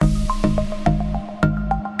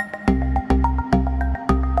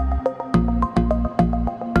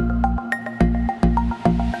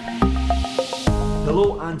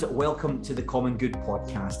and welcome to the Common Good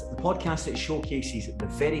podcast, the podcast that showcases the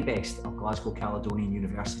very best of Glasgow Caledonian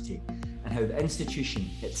University and how the institution,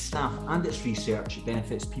 its staff and its research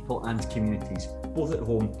benefits people and communities, both at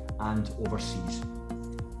home and overseas.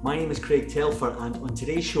 My name is Craig Telfer, and on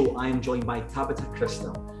today's show I am joined by Tabitha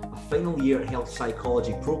Christa, a final year health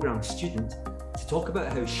psychology programme student, to talk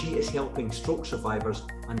about how she is helping stroke survivors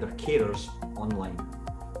and their carers online.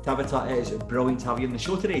 Tabitha, it is brilliant to have you on the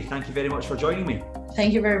show today. Thank you very much for joining me.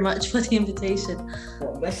 Thank you very much for the invitation.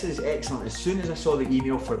 Well, this is excellent. As soon as I saw the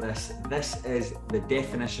email for this is the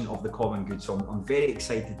definition of the common good. So I'm very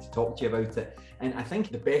excited to talk to you about it. And I think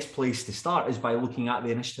the best place to start is by looking at the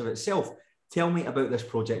initiative itself. Tell me about this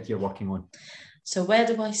project you're working on. So where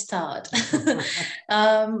do I start?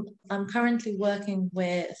 I'm currently working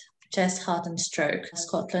with Chest, Heart and Stroke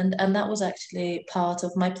Scotland, and that was actually part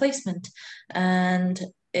of my placement. And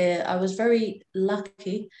I was very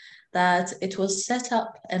lucky that it was set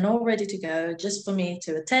up and all ready to go just for me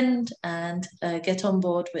to attend and get on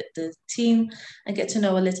board with the team and get to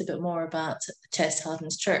know a little bit more about Chest, Heart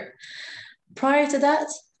and Stroke. Prior to that,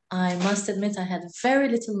 I must admit I had very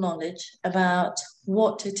little knowledge about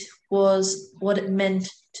what it meant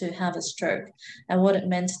to have a stroke and what it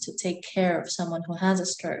meant to take care of someone who has a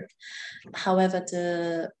stroke. However,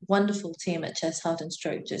 the wonderful team at Chest, Heart and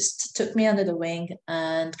Stroke just took me under the wing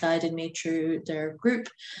and guided me through their group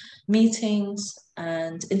meetings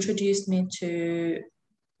and introduced me to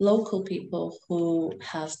local people who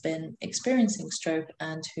have been experiencing stroke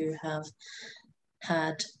and who have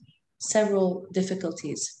had several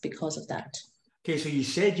difficulties because of that. Okay, so you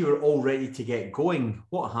said you were all ready to get going.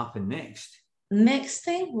 What happened next? Next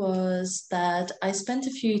thing was that I spent a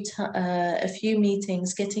few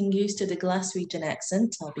meetings getting used to the Glaswegian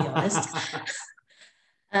accent, I'll be honest.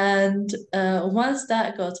 And once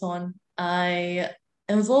that got on, I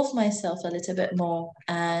involved myself a little bit more.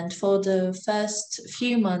 And for the first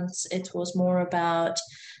few months, it was more about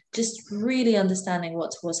just really understanding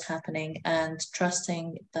what was happening and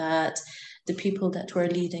trusting that the people that were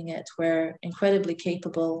leading it were incredibly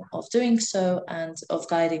capable of doing so and of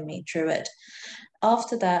guiding me through it.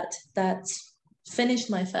 After that finished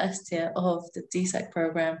my first year of the DSAC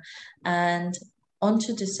program, and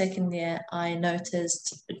onto the second year, I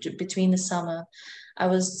noticed between the summer, I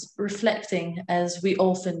was reflecting, as we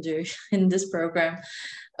often do in this program,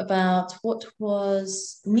 about what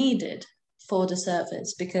was needed for the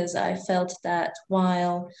service, because I felt that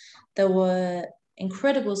while there were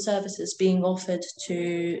incredible services being offered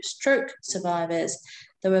to stroke survivors,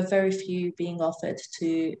 there were very few being offered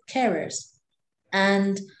to carers.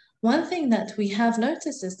 And one thing that we have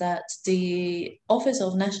noticed is that the Office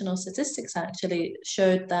of National Statistics actually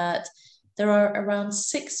showed that there are around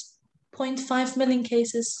 6.5 million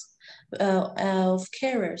cases of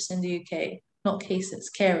carers in the UK, not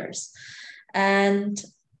cases, carers. And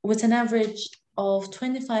with an average of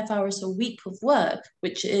 25 hours a week of work,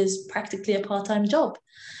 which is practically a part-time job.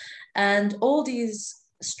 And all these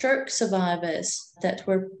stroke survivors that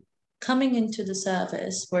were coming into the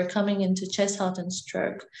service, were coming into Chest, Heart and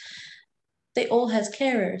Stroke, they all had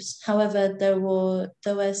carers. However, there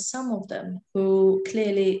were some of them who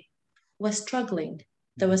clearly were struggling.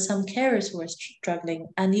 There were some carers who were struggling,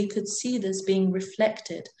 and you could see this being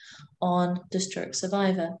reflected on the stroke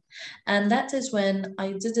survivor. And that is when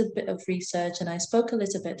I did a bit of research and I spoke a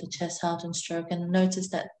little bit to Chest, Heart and Stroke and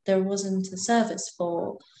noticed that there wasn't a service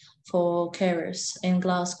for carers in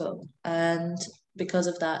Glasgow. And because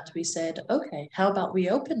of that, we said, okay, how about we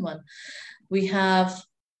open one? We have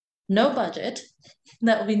no budget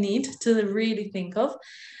that we need to really think of,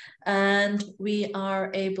 and we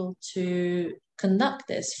are able to conduct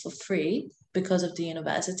this for free because of the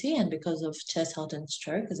university and because of Chest, Heart and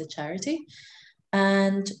Stroke as a charity.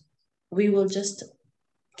 And we will just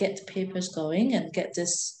get papers going and get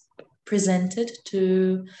this presented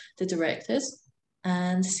to the directors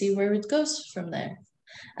and see where it goes from there.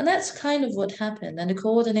 And that's kind of what happened. And the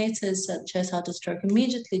coordinators at Chest, Heart and Stroke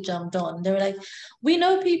immediately jumped on. They were like, we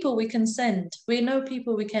know people we can send. We know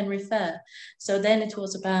people we can refer. So then it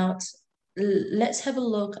was about, let's have a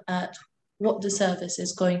look at what the service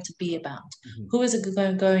is going to be about. Mm-hmm. Who is it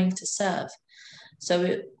going to serve?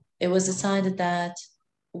 So it was decided that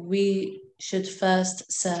we should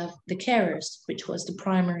first serve the carers, which was the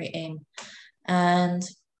primary aim, and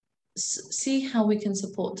see how we can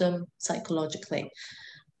support them psychologically.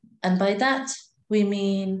 And by that, we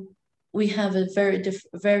mean we have a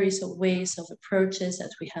various ways of approaches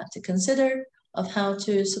that we had to consider of how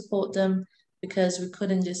to support them, because we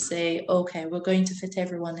couldn't just say, okay, we're going to fit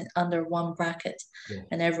everyone under one bracket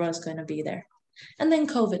and everyone's going to be there. And then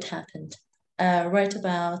COVID happened right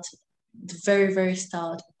about the very, very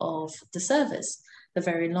start of the service, the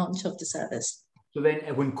very launch of the service. So then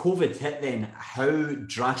when COVID hit then, how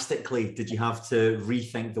drastically did you have to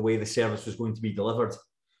rethink the way the service was going to be delivered?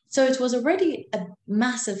 So it was already a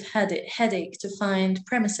massive headache to find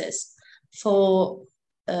premises for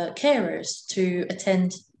carers to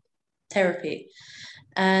attend therapy.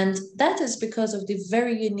 And that is because of the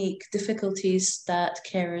very unique difficulties that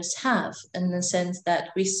carers have, in the sense that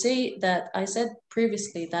we see that I said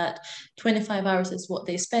previously that 25 hours is what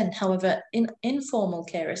they spend. However, informal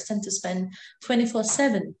carers tend to spend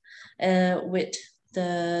 24/7 with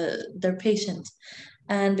their patient.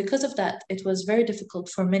 And because of that, it was very difficult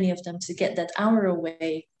for many of them to get that hour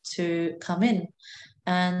away to come in.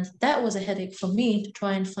 And that was a headache for me, to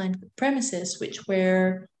try and find premises which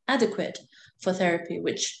were adequate for therapy,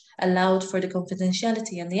 which allowed for the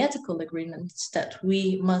confidentiality and the ethical agreements that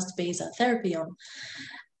we must base our therapy on.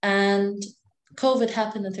 And COVID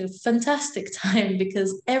happened at a fantastic time,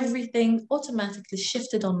 because everything automatically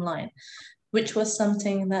shifted online, which was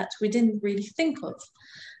something that we didn't really think of.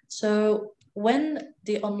 So when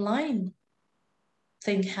the online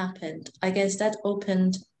thing happened, I guess that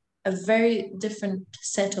opened a very different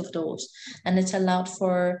set of doors, and it allowed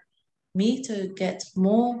for me to get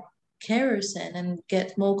more carers in and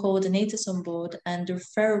get more coordinators on board, and the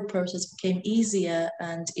referral process became easier,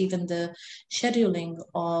 and even the scheduling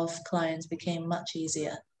of clients became much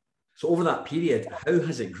easier. So over that period, how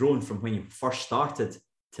has it grown from when you first started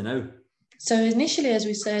to now? So initially, as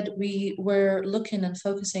we said, we were looking and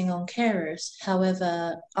focusing on carers.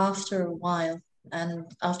 However, after a while,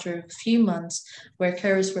 and after a few months where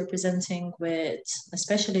carers were presenting with,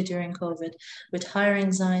 especially during COVID, with higher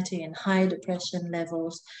anxiety and high depression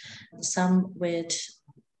levels, some with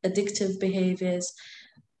addictive behaviors,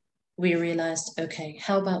 we realized, okay,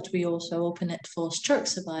 how about we also open it for stroke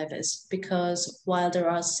survivors? Because while there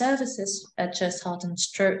are services at Chest, Heart and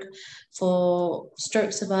Stroke for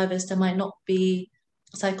stroke survivors, there might not be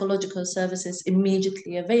psychological services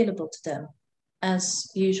immediately available to them. As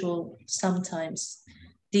usual, sometimes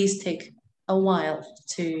these take a while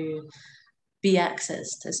to be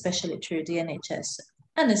accessed, especially through the NHS,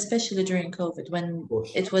 and especially during COVID, when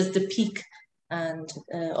it was the peak and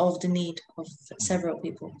of the need of several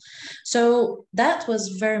people. So that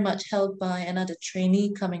was very much helped by another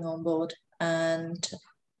trainee coming on board and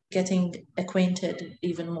getting acquainted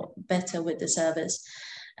even more better with the service,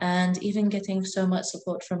 and even getting so much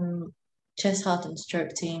support from Chest, Heart and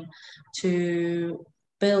Stroke team to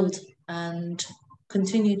build and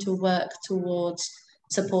continue to work towards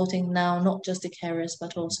supporting now not just the carers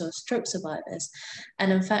but also stroke survivors.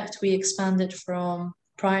 And in fact,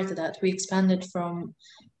 prior to that, we expanded from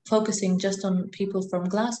focusing just on people from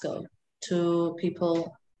Glasgow to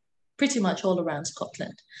people pretty much all around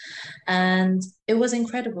Scotland. And it was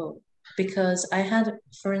incredible, because I had,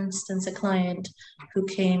 for instance, a client who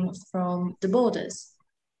came from the Borders,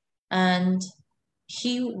 and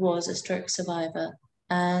he was a stroke survivor,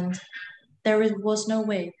 and there was no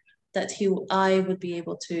way that I would be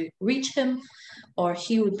able to reach him, or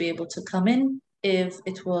he would be able to come in if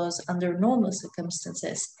it was under normal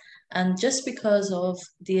circumstances. And just because of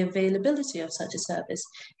the availability of such a service,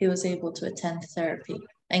 he was able to attend therapy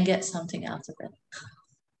and get something out of it.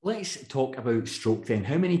 Let's talk about stroke then.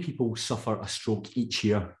 How many people suffer a stroke each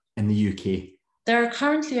year in the UK? There are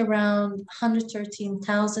currently around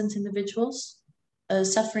 113,000 individuals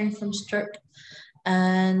suffering from stroke,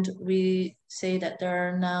 and we say that there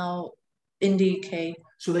are now in the UK.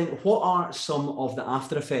 So then what are some of the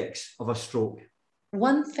after effects of a stroke?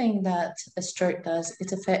 One thing that a stroke does,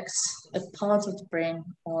 it affects a part of the brain,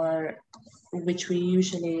 or which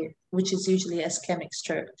is usually ischemic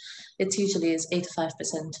stroke. It usually is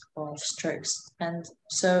 85% of strokes. And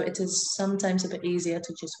so it is sometimes a bit easier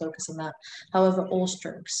to just focus on that. However, all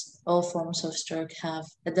forms of stroke have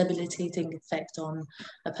a debilitating effect on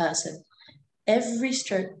a person. Every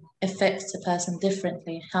stroke affects a person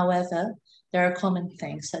differently. However, there are common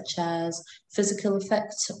things such as physical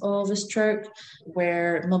effects of a stroke,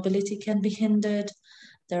 where mobility can be hindered.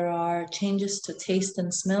 There are changes to taste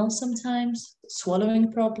and smell sometimes,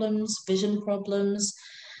 swallowing problems, vision problems.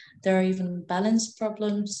 There are even balance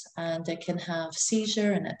problems, and they can have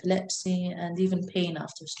seizure and epilepsy and even pain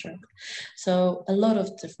after stroke. So a lot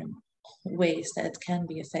of different ways that it can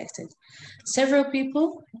be affected. Several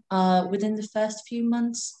people, within the first few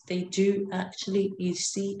months, they do actually, you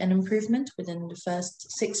see an improvement within the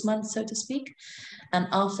first 6 months, so to speak. And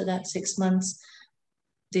after that 6 months,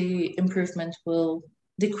 the improvement will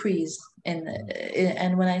decrease. And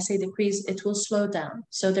when I say decrease, it will slow down.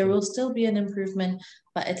 So there will still be an improvement,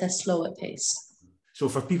 but at a slower pace. So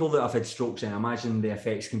for people that have had strokes, I imagine the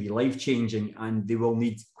effects can be life-changing and they will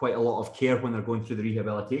need quite a lot of care when they're going through the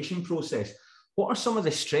rehabilitation process. What are some of the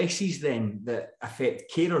stresses then that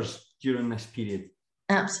affect carers during this period?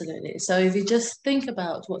 Absolutely. So if you just think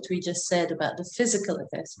about what we just said about the physical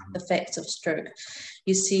effects of stroke,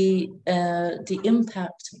 you see the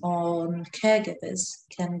impact on caregivers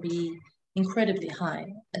can be incredibly high.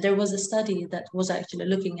 There was a study that was actually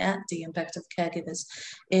looking at the impact of caregivers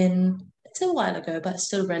it's a while ago, but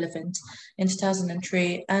still relevant, in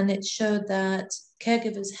 2003, and it showed that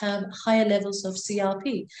caregivers have higher levels of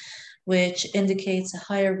CRP, which indicates a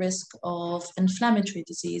higher risk of inflammatory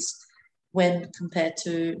disease when compared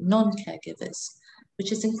to non-caregivers,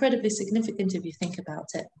 which is incredibly significant if you think about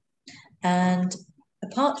it. And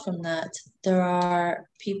apart from that, there are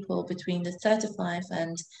people between the 35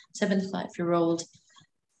 and 75-year-old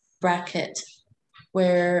bracket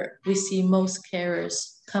where we see most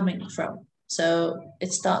carers coming from. So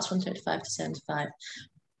it starts from 35 to 75.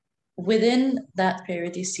 Within that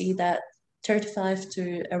period, you see that 35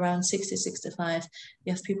 to around 60, 65,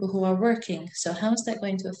 you have people who are working. So how is that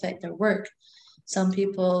going to affect their work? Some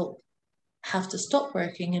people have to stop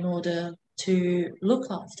working in order to look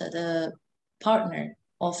after the partner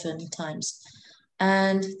oftentimes.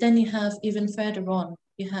 And then you have even further on,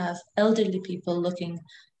 you have elderly people looking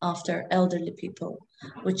after elderly people,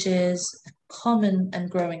 which is a common and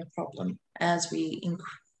growing problem as we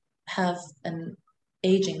have an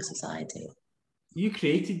aging society. You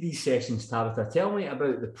created these sessions, Tabitha. Tell me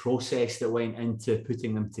about the process that went into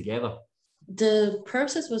putting them together. The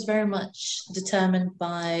process was very much determined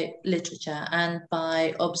by literature and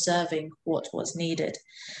by observing what was needed.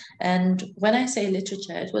 And when I say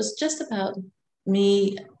literature, it was just about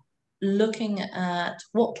me looking at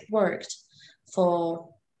what worked for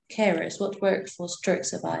carers, what worked for stroke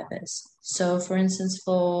survivors. So, for instance,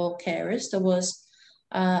 for carers,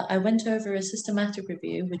 I went over a systematic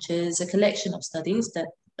review, which is a collection of studies that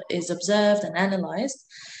is observed and analyzed,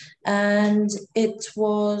 and it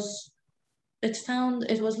was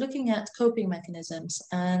looking at coping mechanisms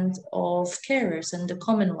and of carers and the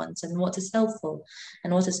common ones and what is helpful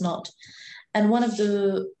and what is not. And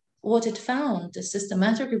what it found, the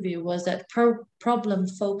systematic review, was that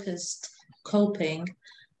problem-focused coping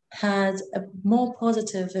had a more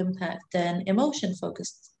positive impact than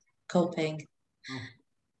emotion-focused coping. Oh.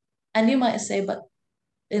 And you might say, but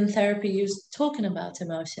in therapy, you're talking about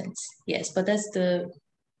emotions. Yes, but that's the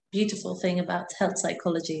beautiful thing about health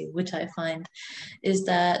psychology, which I find, is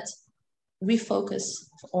that we focus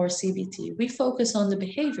on the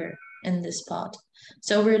behavior in this part.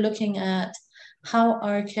 So we're looking at how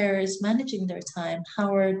are carers managing their time?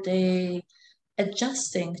 How are they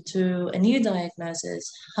adjusting to a new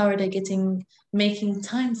diagnosis? How are they making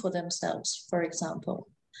time for themselves, for example?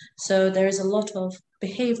 So there is a lot of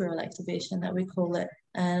behavioral activation that we call it,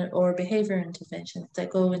 or behavior interventions that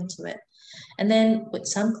go into it. And then with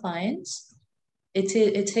some clients, it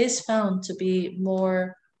is found to be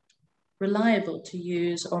more reliable to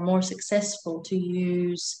use or more successful to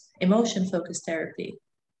use emotion-focused therapy,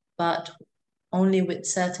 but only with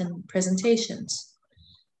certain presentations.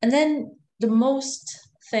 And then the most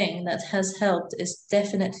thing that has helped is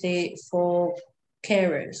definitely for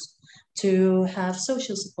carers to have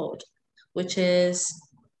social support, which is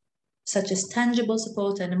such as tangible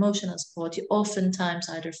support and emotional support, oftentimes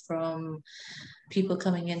either from people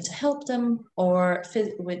coming in to help them or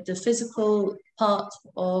with the physical part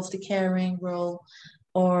of the caring role,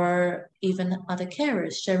 or even other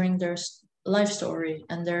carers sharing their life story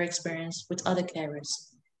and their experience with other carers.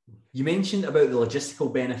 You mentioned about the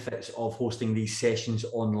logistical benefits of hosting these sessions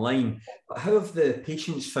online, but how have the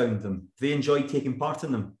patients found them? Do they enjoy taking part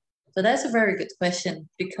in them? So that's a very good question,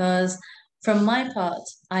 because from my part,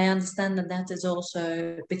 I understand that is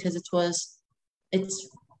also because it's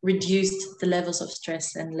reduced the levels of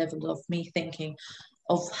stress and level of me thinking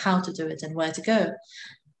of how to do it and where to go.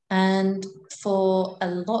 And for a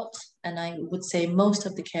lot, and I would say most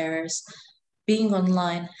of the carers, being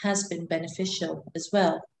online has been beneficial as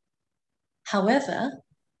well. However,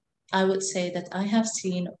 I would say that I have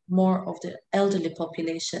seen more of the elderly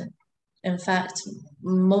population. In fact,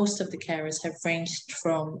 most of the carers have ranged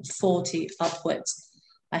from 40 upwards.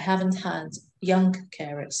 I haven't had young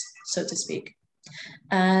carers, so to speak.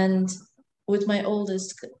 And with my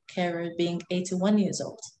oldest carer being 81 years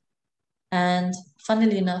old. And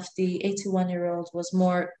funnily enough, the 81-year-old was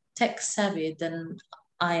more tech savvy than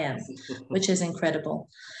I am, which is incredible.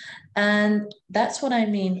 And that's what I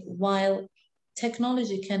mean. While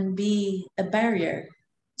technology can be a barrier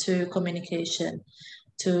to communication,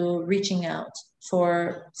 to reaching out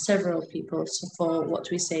for several people, so for what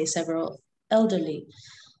we say, several elderly.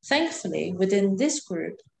 Thankfully, within this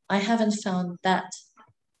group, I haven't found that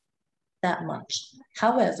much.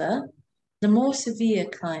 However, the more severe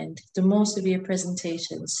kind, the more severe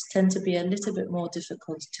presentations tend to be a little bit more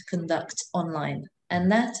difficult to conduct online.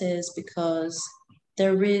 And that is because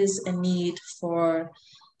there is a need for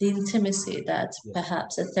the intimacy that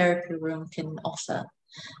perhaps a therapy room can offer.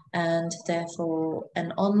 And therefore,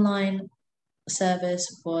 an online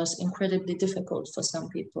service was incredibly difficult for some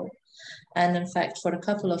people. And in fact, for a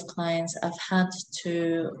couple of clients, I've had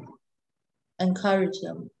to encourage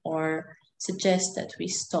them or suggest that we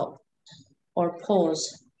stop or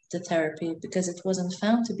pause the therapy because it wasn't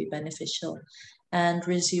found to be beneficial, and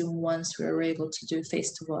resume once we were able to do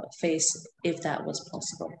face if that was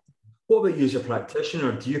possible. What about you as a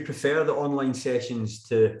practitioner? Do you prefer the online sessions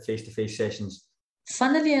to face-to-face sessions?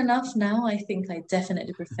 Funnily enough, now I think I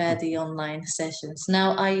definitely prefer the online sessions.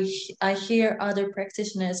 Now I hear other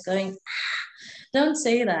practitioners going, don't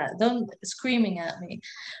say that, don't screaming at me.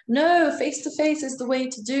 No, face-to-face is the way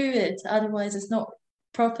to do it. Otherwise, it's not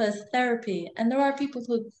proper therapy. And there are people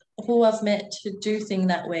who I've met who do think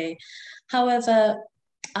that way. However,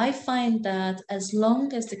 I find that as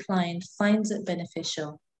long as the client finds it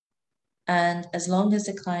beneficial, and as long as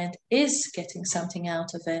the client is getting something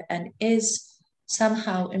out of it and is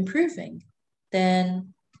somehow improving,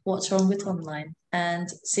 then what's wrong with online? And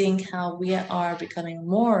seeing how we are becoming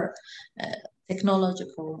more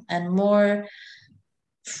technological and more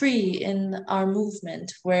free in our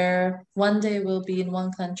movement, where one day we'll be in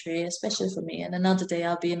one country, especially for me, and another day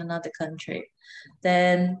I'll be in another country,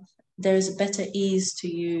 then there's a better ease to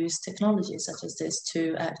use technology such as this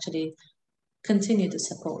to actually continue the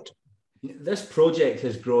support. This project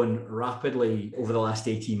has grown rapidly over the last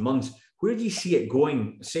 18 months. Where do you see it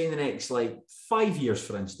going, say in the next 5 years,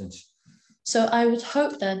 for instance? So I would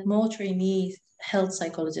hope that more trainee health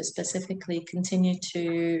psychologists specifically continue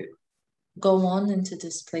to go on into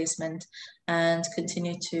this placement and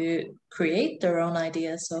continue to create their own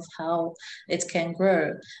ideas of how it can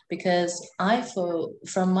grow. Because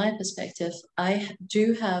from my perspective, I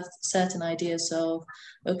do have certain ideas of,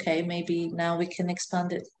 okay, maybe now we can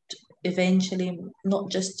expand it eventually, not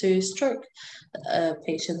just to stroke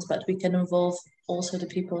patients, but we can involve also the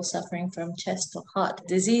people suffering from chest or heart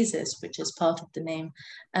diseases, which is part of the name.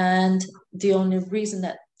 And the only reason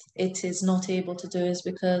that it is not able to do is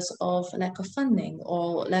because of lack of funding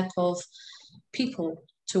or lack of people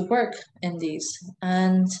to work in these.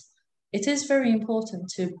 And it is very important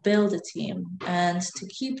to build a team and to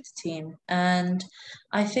keep the team. And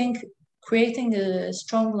I think creating a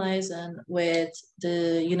strong liaison with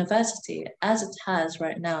the university as it has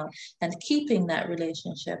right now, and keeping that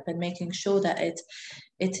relationship and making sure that it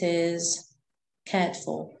is cared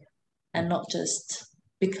for and not just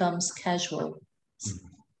becomes casual,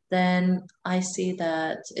 then I see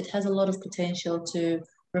that it has a lot of potential to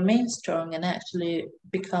remain strong and actually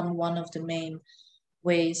become one of the main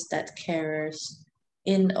ways that carers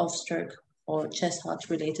of stroke or chest heart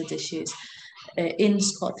related issues in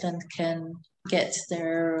Scotland can get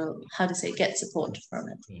get support from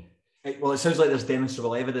it. Well, it sounds like there's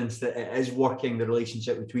demonstrable evidence that it is working. The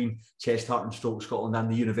relationship between Chest, Heart and Stroke Scotland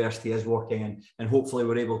and the university is working, and hopefully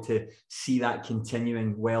we're able to see that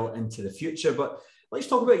continuing well into the future. But let's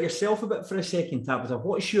talk about yourself a bit for a second, Tabitha.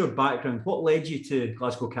 What's your background? What led you to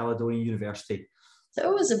Glasgow Caledonian University? So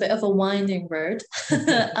it was a bit of a winding road.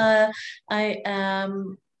 I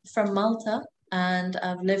am from Malta, and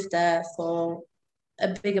I've lived there for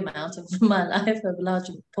a big amount of my life, a large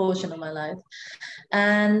portion of my life.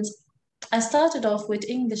 And I started off with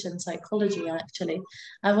English and psychology, actually.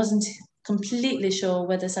 I wasn't completely sure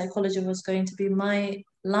whether psychology was going to be my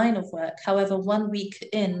line of work. However, 1 week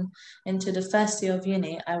into the first year of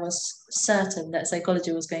uni, I was certain that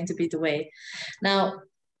psychology was going to be the way. Now,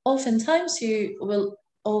 oftentimes you will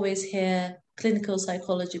always hear clinical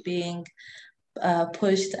psychology being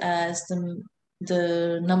pushed as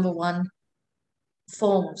the number one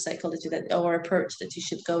form of psychology or approach that you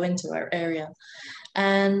should go into our area.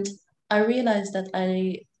 And I realized that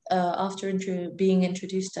after being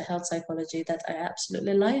introduced to health psychology, that I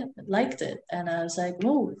absolutely liked it. And I was like,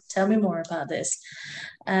 oh, tell me more about this.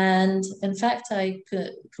 And in fact, I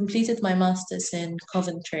completed my master's in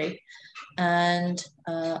Coventry. And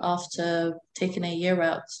after taking a year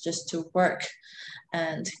out just to work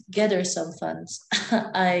and gather some funds,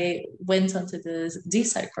 I went onto the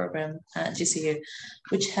DPsych program at GCU,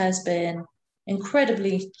 which has been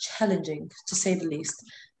incredibly challenging, to say the least,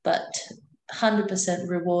 but 100%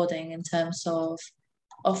 rewarding in terms of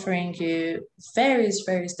offering you various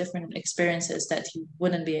different experiences that you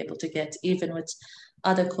wouldn't be able to get even with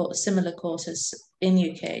other similar courses in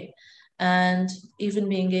UK. and even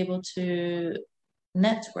being able to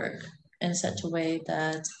network in such a way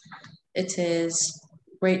that it is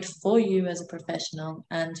great for you as a professional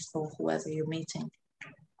and for whoever you're meeting.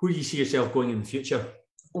 Who do you see yourself going in the future?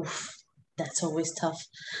 Oof, that's always tough.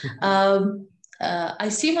 I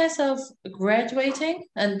see myself graduating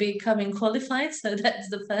and becoming qualified, so that's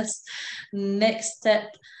the first next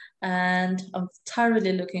step, and I'm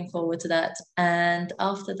thoroughly looking forward to that. And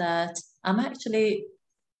after that, I'm actually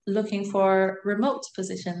looking for remote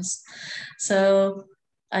positions. So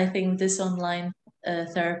I think this online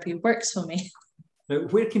therapy works for me. Now,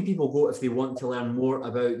 where can people go if they want to learn more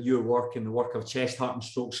about your work and the work of Chest, Heart and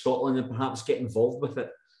Stroke Scotland and perhaps get involved with it?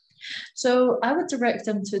 So I would direct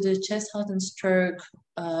them to the Chest, Heart and Stroke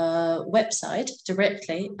website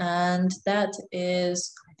directly, and that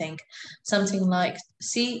is, I think, something like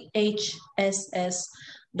chss.org.uk.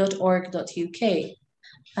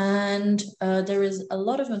 And there is a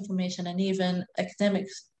lot of information and even academic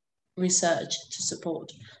research to support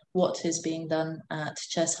what is being done at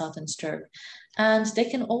Chest, Heart and Stroke. And they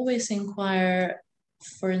can always inquire,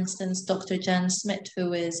 for instance, Dr. Jan Smith,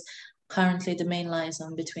 who is currently the main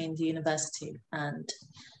liaison between the university and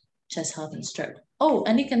Chest, Heart and Stroke. Oh,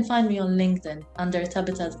 and you can find me on LinkedIn under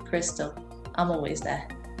Tabitha Crystal. I'm always there.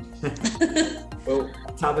 Well,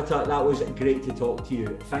 Tabitha, that was great to talk to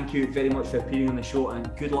you. Thank you very much for appearing on the show,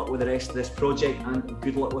 and good luck with the rest of this project, and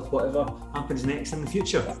good luck with whatever happens next in the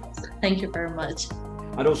future. Thank you very much.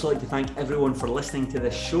 I'd also like to thank everyone for listening to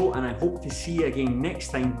this show, and I hope to see you again next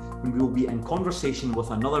time when we will be in conversation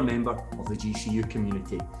with another member of the GCU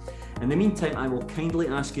community. In the meantime, I will kindly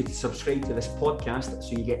ask you to subscribe to this podcast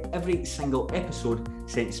so you get every single episode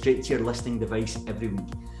sent straight to your listening device every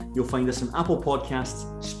week. You'll find us on Apple Podcasts,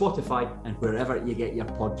 Spotify, and wherever you get your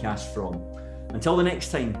podcasts from. Until the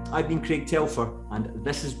next time, I've been Craig Telfer, and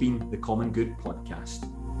this has been the Common Good Podcast.